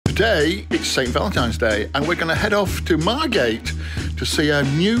today it's St. Valentine's Day and we're going to head off to Margate to see a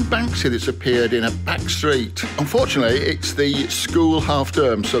new Banksy that's appeared in a back street. Unfortunately, it's the school half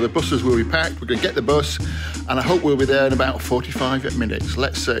term, so the buses will be packed. We're going to get the bus and I hope we'll be there in about 45 minutes.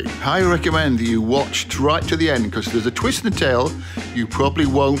 Let's see. I recommend that you watch right to the end because there's a twist in the tail you probably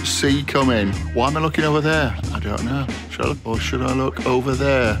won't see coming. Why am I looking over there? I don't know. Should I look over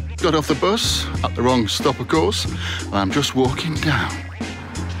there? Got off the bus at the wrong stop, of course, and I'm just walking down.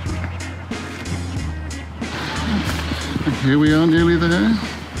 And here we are, nearly there.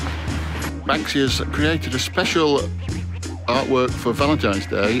 Banksy has created a special artwork for Valentine's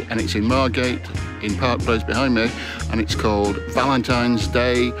Day, and it's in Margate, in Park Place behind me, and it's called Valentines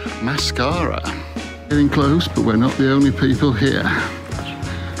Day Mascara. Getting close, but we're not the only people here.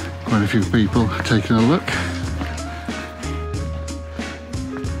 Quite a few people taking a look.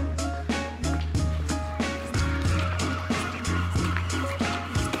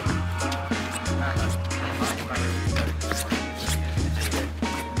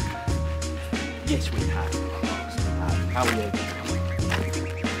 Yes, we have. How are you?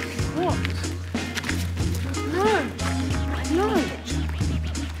 What? No. No.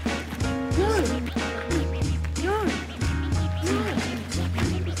 No. No.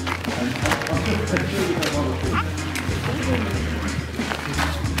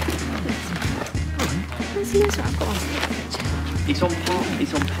 Where's the answer I've got on? It's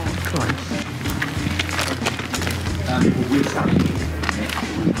on Park Close. We're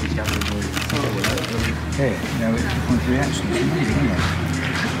Yeah, no, it's the reaction. It's amazing,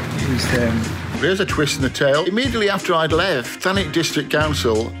 isn't it? There's a twist in the tail. Immediately after I'd left, Thanet District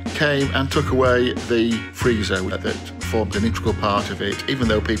Council came and took away the freezer that formed an integral part of it, even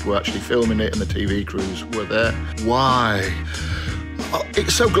though people were actually filming it and the TV crews were there. Why?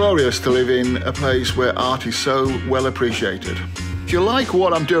 It's so glorious to live in a place where art is so well appreciated. If you like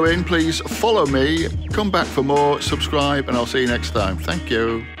what I'm doing, please follow me, come back for more, subscribe, and I'll see you next time. Thank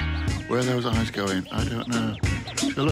you. Where are those eyes going? I don't know.